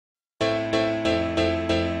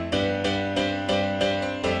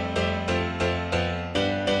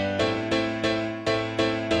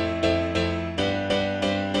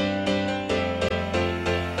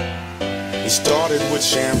started with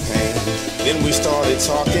champagne, then we started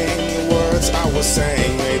talking. The words I was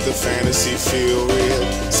saying made the fantasy feel real.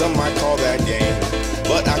 Some might call that game,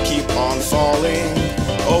 but I keep on falling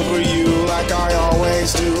over you like I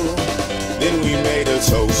always do. Then we made a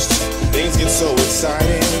toast. Things get so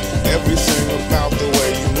exciting. Everything about the way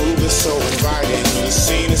you move is so inviting. The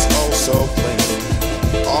scene is oh so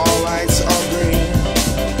clean. All lights are green.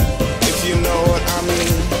 If you know what I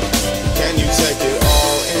mean, can you take it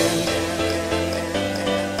all in?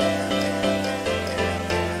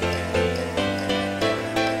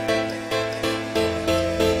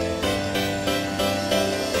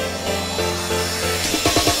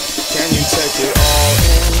 Can you take it all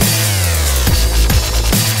in?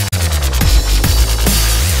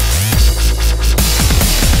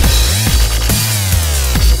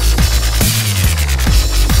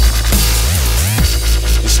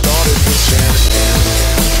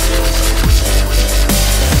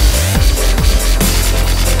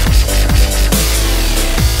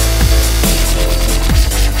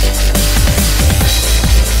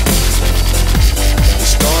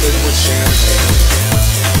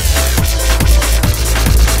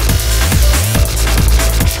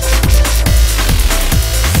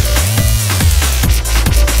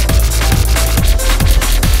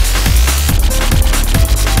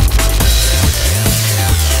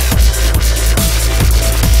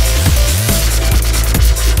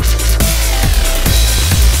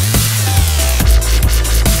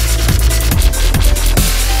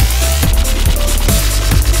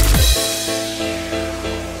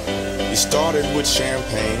 Started with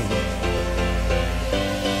champagne.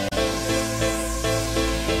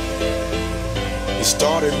 You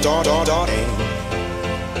started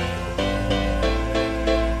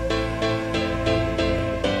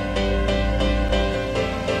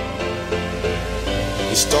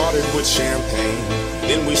You started with champagne,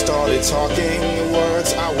 then we started talking. The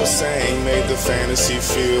words I was saying made the fantasy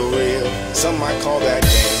feel real. Some might call that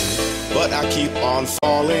game, but I keep on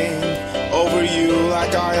falling over you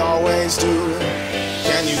like I always do.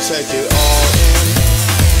 Can you take it all in?